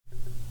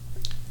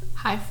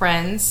Hi,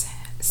 friends.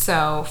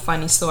 So,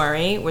 funny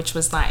story, which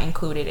was not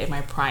included in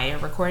my prior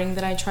recording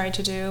that I tried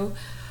to do,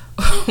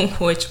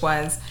 which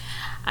was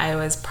I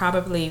was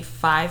probably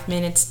 5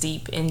 minutes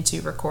deep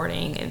into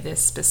recording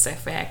this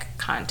specific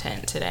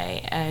content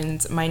today,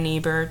 and my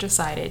neighbor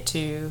decided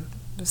to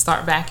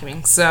start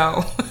vacuuming.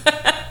 So,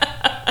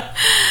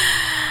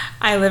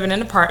 I live in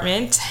an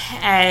apartment,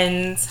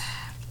 and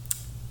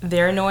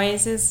their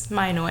noise is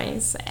my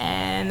noise,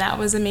 and that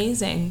was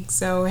amazing.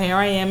 So, here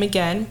I am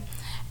again.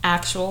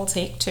 Actual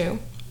take two.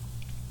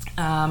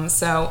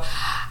 So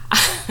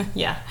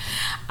yeah,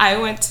 I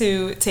want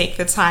to take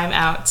the time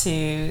out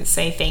to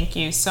say thank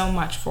you so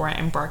much for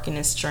embarking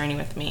this journey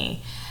with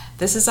me.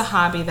 This is a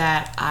hobby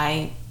that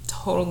I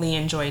totally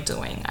enjoy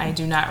doing. I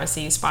do not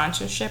receive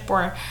sponsorship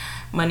or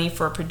money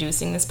for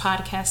producing this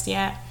podcast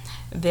yet.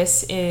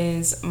 This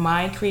is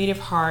my creative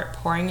heart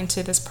pouring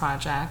into this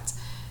project.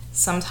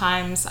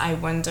 Sometimes I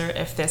wonder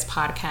if this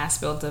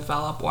podcast will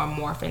develop or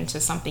morph into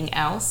something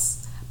else.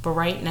 But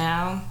right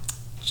now,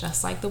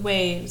 just like the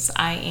waves,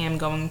 I am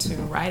going to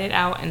ride it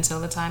out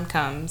until the time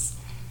comes.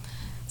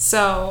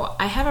 So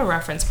I have a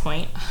reference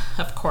point,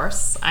 of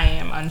course. I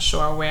am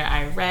unsure where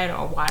I read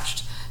or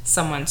watched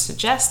someone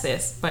suggest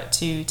this, but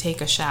to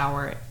take a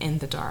shower in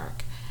the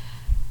dark.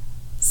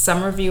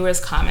 Some reviewers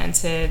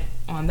commented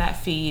on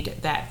that feed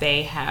that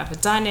they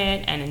have done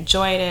it and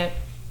enjoyed it.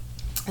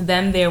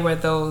 Then there were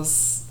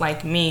those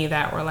like me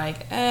that were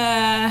like,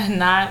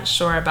 not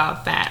sure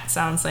about that.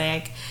 Sounds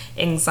like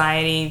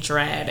anxiety,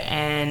 dread,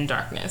 and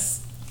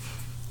darkness.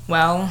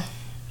 Well,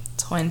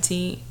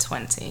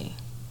 2020.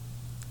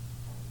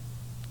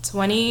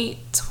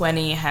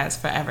 2020 has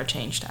forever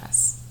changed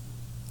us.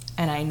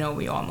 And I know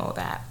we all know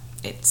that.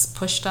 It's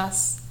pushed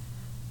us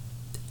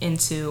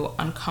into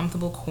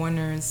uncomfortable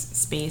corners,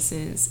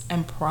 spaces,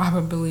 and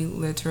probably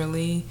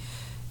literally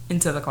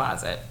into the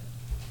closet.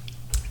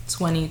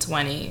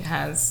 2020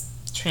 has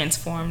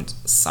transformed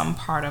some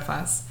part of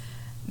us,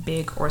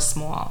 big or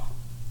small.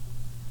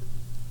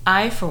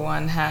 I, for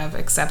one, have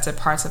accepted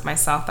parts of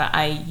myself that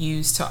I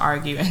used to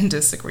argue and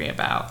disagree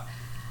about.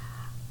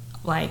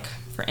 Like,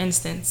 for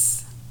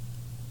instance,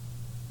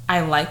 I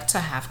like to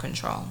have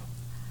control.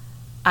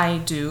 I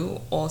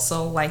do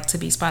also like to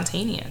be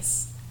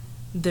spontaneous.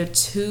 The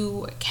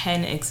two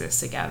can exist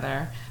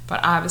together, but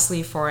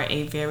obviously for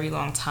a very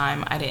long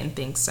time, I didn't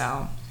think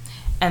so.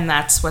 And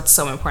that's what's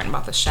so important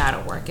about the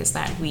shadow work, is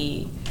that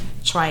we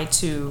try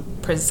to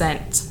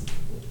present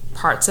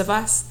parts of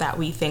us that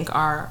we think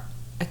are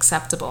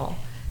acceptable.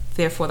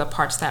 Therefore, the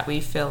parts that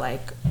we feel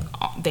like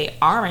they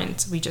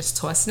aren't, we just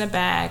toss in a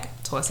bag,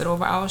 toss it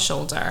over our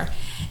shoulder,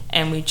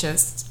 and we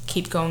just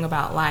keep going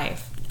about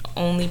life,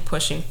 only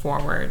pushing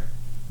forward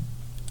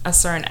a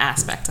certain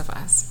aspect of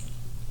us.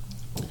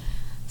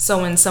 So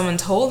when someone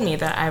told me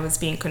that I was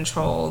being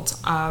controlled,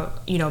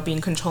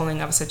 being controlling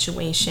of a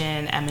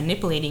situation and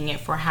manipulating it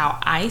for how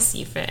I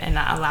see fit and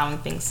not allowing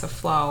things to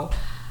flow,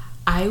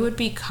 I would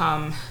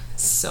become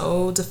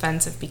so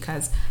defensive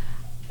because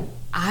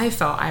I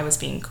felt I was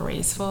being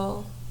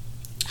graceful,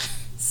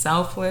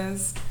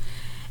 selfless,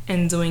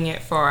 and doing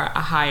it for a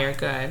higher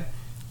good,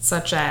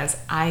 such as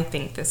I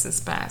think this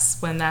is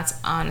best, when that's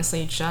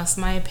honestly just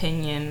my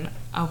opinion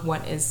of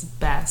what is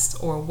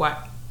best, or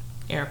what,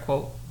 air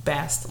quote,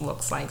 best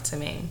looks like to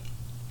me.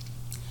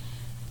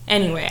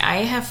 Anyway,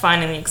 I have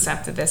finally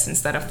accepted this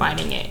instead of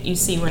fighting it. You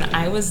see, when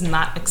I was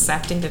not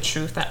accepting the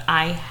truth that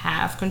I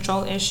have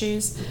control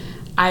issues,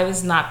 I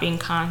was not being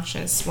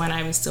conscious when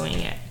I was doing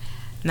it.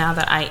 Now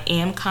that I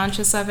am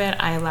conscious of it,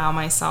 I allow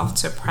myself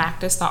to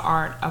practice the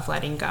art of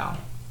letting go.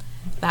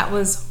 That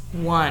was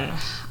one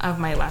of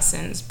my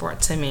lessons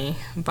brought to me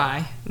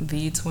by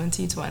the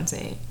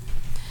 2020.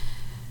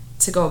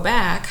 To go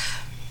back,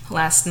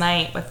 last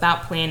night,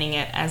 without planning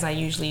it, as I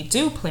usually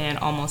do plan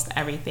almost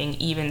everything,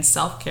 even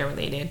self-care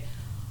related,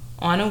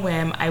 on a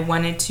whim, I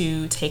wanted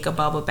to take a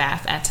bubble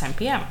bath at 10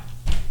 p.m.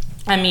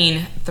 I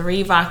mean,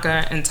 3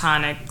 vodka and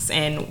tonics,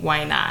 and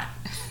why not?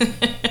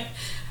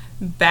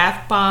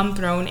 Bath bomb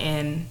thrown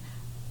in,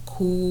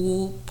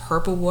 cool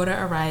purple water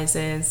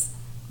arises.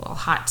 Well,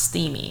 hot,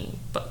 steamy,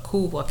 but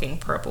cool looking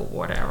purple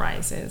water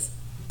arises.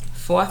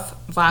 4th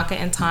vodka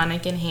and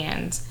tonic in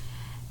hand,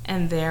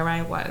 and there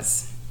I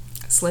was,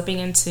 slipping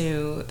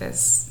into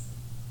this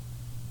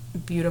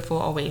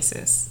beautiful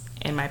oasis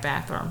in my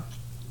bathroom.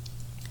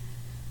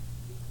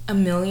 A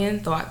million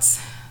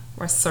thoughts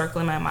were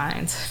circling my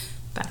mind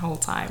that whole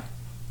time.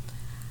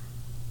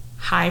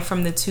 High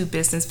from the 2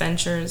 business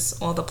ventures,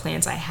 all the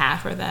plans I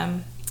have for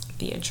them,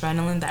 the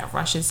adrenaline that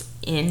rushes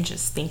in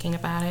just thinking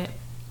about it,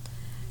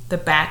 the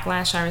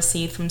backlash I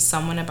received from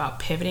someone about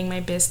pivoting my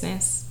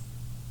business,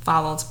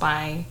 followed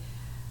by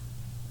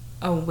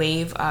a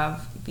wave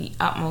of the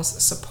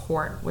utmost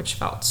support, which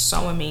felt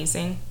so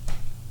amazing.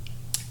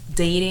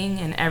 Dating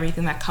and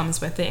everything that comes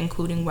with it,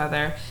 including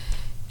whether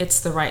it's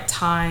the right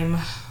time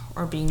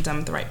or being done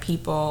with the right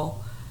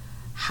people,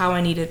 how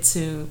I needed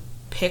to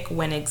pick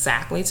when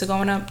exactly to go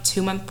on a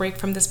 2-month break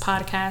from this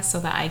podcast so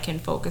that I can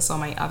focus on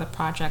my other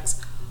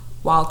projects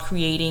while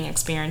creating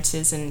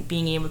experiences and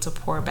being able to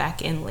pour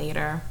back in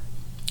later.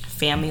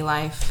 family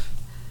life,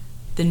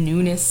 the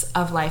newness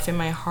of life in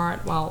my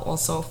heart, while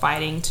also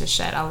fighting to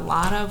shed a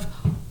lot of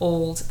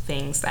old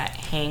things that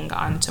hang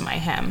onto my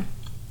hem.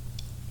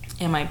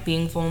 Am I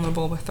being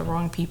vulnerable with the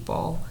wrong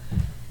people?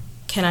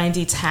 Can I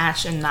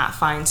detach and not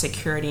find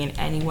security in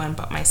anyone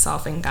but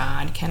myself and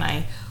God? Can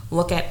I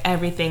look at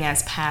everything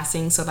as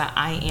passing so that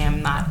I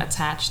am not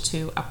attached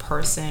to a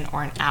person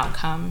or an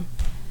outcome?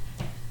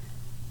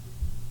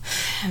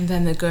 And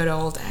then the good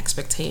old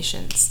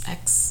expectations.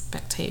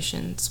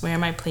 Where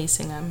am I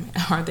placing them?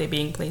 Are they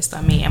being placed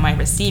on me? Am I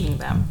receiving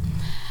them?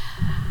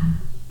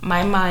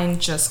 My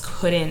mind just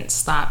couldn't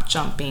stop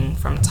jumping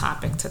from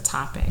topic to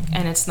topic.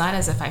 And it's not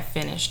as if I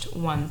finished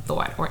one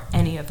thought or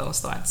any of those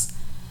thoughts.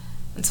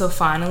 Until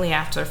finally,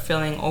 after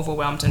feeling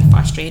overwhelmed and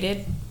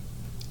frustrated,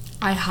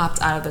 I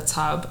hopped out of the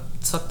tub,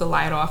 took the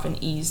light off,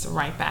 and eased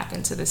right back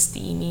into the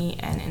steamy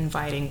and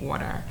inviting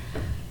water.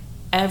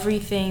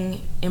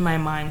 Everything in my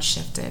mind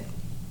shifted.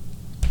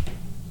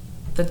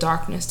 The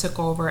darkness took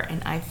over,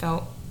 and I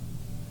felt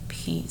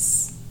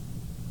peace,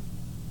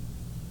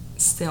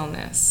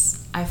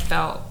 stillness. I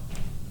felt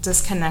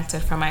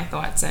disconnected from my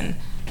thoughts and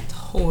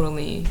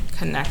totally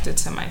connected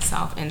to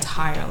myself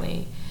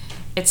entirely.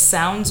 It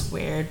sounds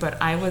weird,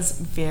 but I was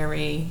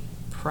very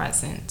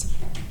present.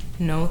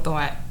 No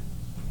thought,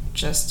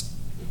 just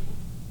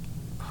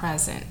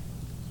present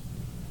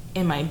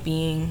in my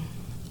being,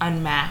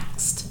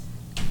 unmasked,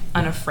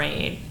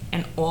 unafraid,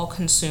 and all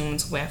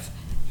consumed with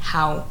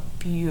how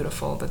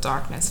beautiful the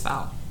darkness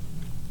felt.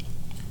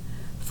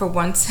 For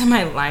once in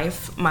my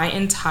life, my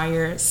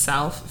entire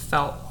self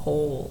felt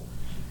whole.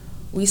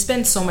 We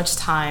spend so much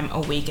time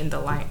awake in the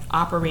light,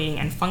 operating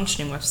and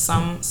functioning with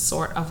some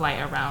sort of light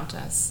around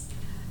us.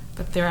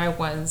 But there I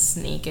was,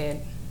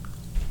 naked,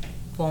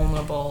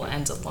 vulnerable,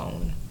 and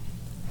alone.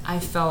 I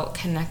felt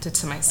connected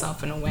to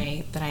myself in a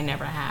way that I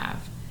never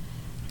have.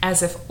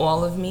 As if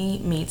all of me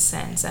made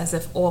sense, as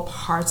if all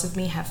parts of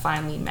me have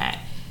finally met.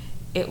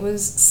 It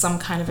was some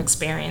kind of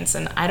experience,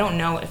 and I don't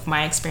know if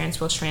my experience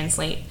will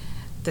translate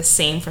the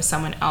same for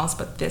someone else,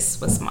 but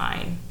this was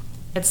mine.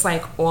 It's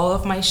like all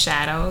of my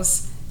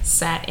shadows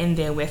sat in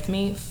there with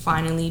me,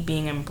 finally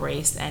being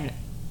embraced and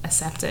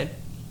accepted.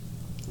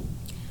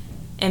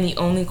 And the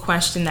only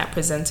question that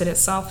presented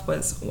itself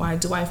was, why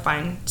do I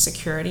find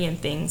security in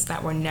things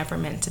that were never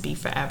meant to be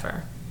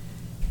forever?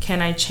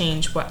 Can I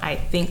change what I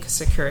think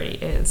security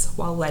is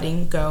while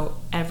letting go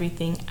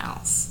everything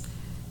else?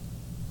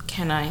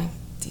 Can I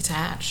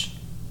detach?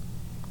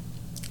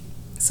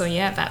 So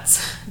yeah,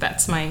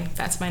 that's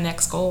my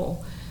next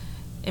goal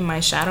in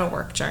my shadow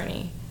work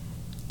journey.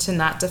 To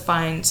not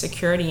define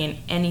security in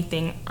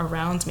anything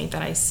around me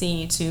that I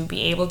see, to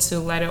be able to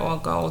let it all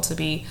go, to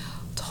be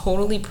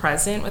totally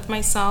present with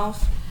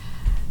myself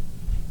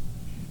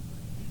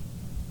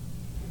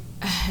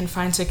and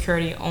find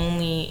security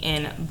only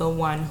in the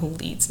one who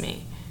leads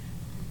me.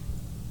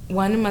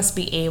 One must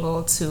be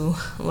able to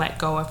let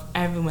go of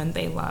everyone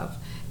they love,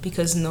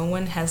 because no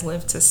one has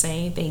lived to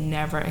say they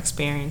never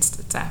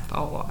experienced death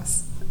or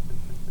loss.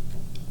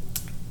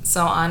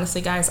 So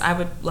honestly, guys, I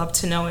would love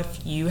to know if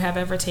you have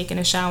ever taken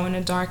a shower in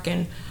the dark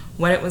and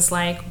what it was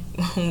like,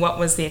 what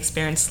was the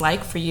experience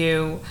like for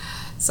you.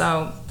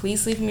 So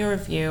please leave me a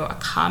review, a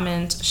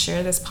comment,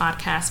 share this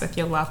podcast with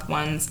your loved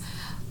ones.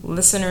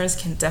 Listeners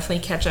can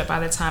definitely catch up by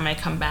the time I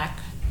come back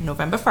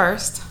November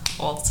 1st,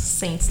 All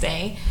Saints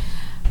Day.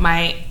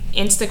 My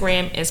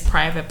Instagram is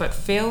private, but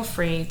feel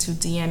free to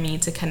DM me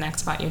to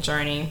connect about your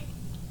journey.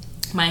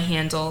 My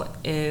handle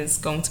is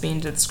going to be in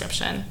the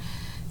description.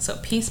 So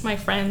peace, my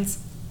friends.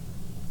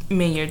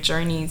 May your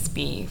journeys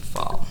be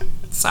full.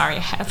 Sorry,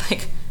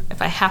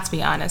 if I have to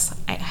be honest,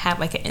 I had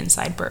an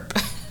inside burp.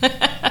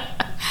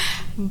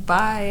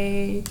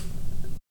 Bye.